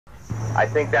I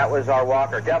think that was our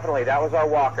walker. Definitely, that was our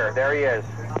walker. There he is.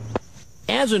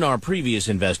 As in our previous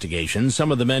investigation,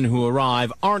 some of the men who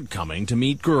arrive aren't coming to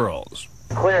meet girls.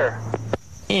 Clear.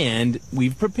 And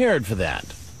we've prepared for that.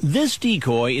 This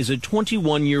decoy is a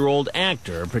 21-year-old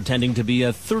actor pretending to be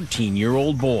a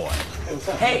 13-year-old boy.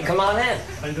 Hey, come on in.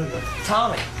 How you doing, man?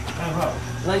 Tommy.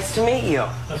 Hi, Nice to meet you.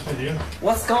 nice to meet you.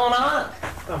 What's going on?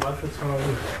 Not much. What's going on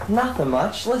with you? Nothing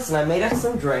much. Listen, I made us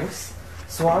some drinks,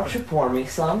 so why don't you pour me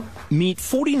some? Meet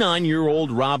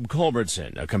 49-year-old Rob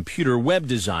Culbertson, a computer web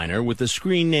designer with the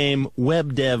screen name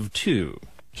WebDev2.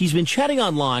 He's been chatting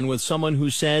online with someone who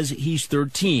says he's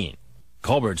 13.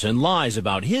 Culbertson lies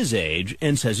about his age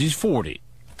and says he's 40.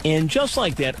 And just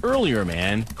like that earlier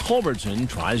man, Culbertson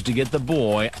tries to get the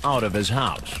boy out of his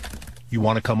house. You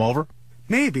want to come over?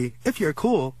 Maybe, if you're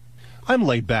cool. I'm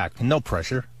laid back, no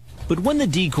pressure. But when the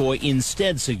decoy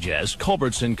instead suggests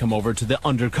Culbertson come over to the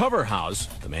undercover house,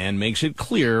 the man makes it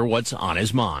clear what's on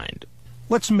his mind.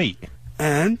 Let's meet.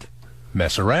 And?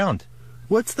 Mess around.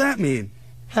 What's that mean?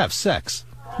 Have sex.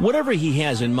 Whatever he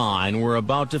has in mind, we're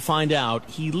about to find out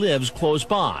he lives close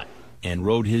by and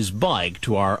rode his bike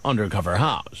to our undercover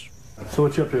house. So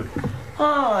what you up to?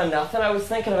 Oh, nothing. I was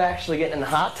thinking of actually getting in the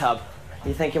hot tub.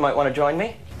 You think you might want to join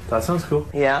me? That sounds cool.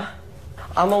 Yeah?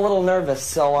 I'm a little nervous,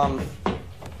 so,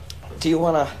 do you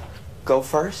want to go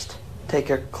first? Take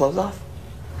your clothes off?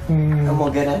 And we'll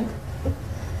get in?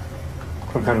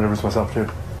 I'm kind of nervous myself, too.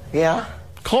 Yeah?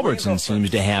 Culbertson seems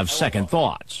to have second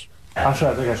thoughts.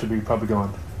 Actually, I think I should be probably going.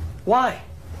 Why?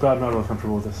 But I'm not really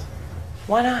comfortable with this.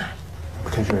 Why not?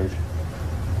 Because your age.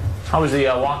 How was the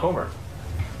walk over?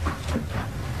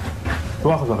 The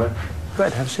walk was not bad.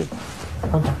 Good, have a seat.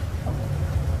 Okay.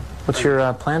 What's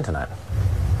your plan tonight?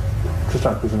 Just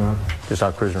out cruising around. Just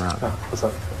out cruising around. Yeah, what's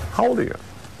up? How old are you?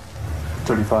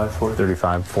 35, 40.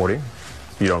 35, 40?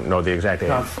 You don't know the exact age?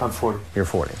 No, I'm 40. You're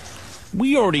 40.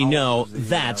 We already know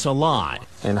that's a lie.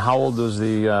 And how old was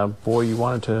the boy you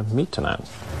wanted to meet tonight?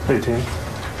 18.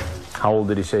 How old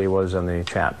did he say he was on the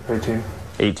chat? 18.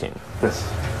 18. Yes.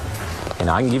 And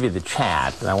I can give you the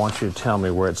chat, and I want you to tell me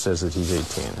where it says that he's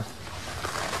 18.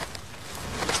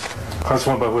 I just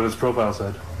went by what his profile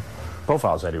said.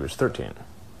 Profile said he was 13.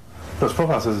 No, his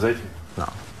profile says he's 18.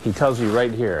 No. He tells you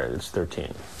right here it's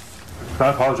 13. I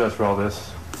apologize for all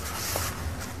this.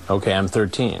 Okay, I'm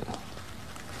 13.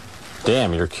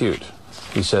 Damn, you're cute.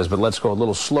 He says, but let's go a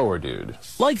little slower, dude.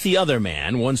 Like the other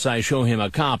man, once I show him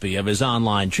a copy of his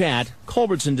online chat,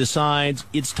 Culbertson decides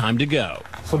it's time to go.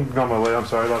 Something got my way. I'm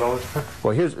sorry about all this.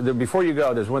 Well, before you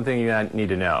go, there's one thing you need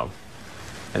to know.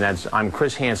 And that's, I'm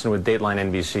Chris Hansen with Dateline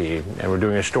NBC, and we're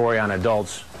doing a story on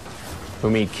adults who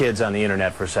meet kids on the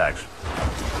internet for sex.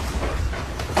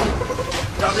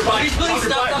 Drop your bike. Please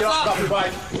stop your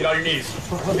bike. Get on your knees.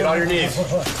 Get on your knees.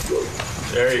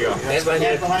 There you go. Hands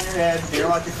behind your head.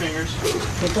 Interlock your fingers.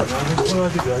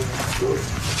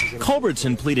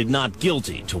 Culbertson pleaded not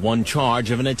guilty to one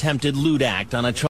charge of an attempted lewd act on a child.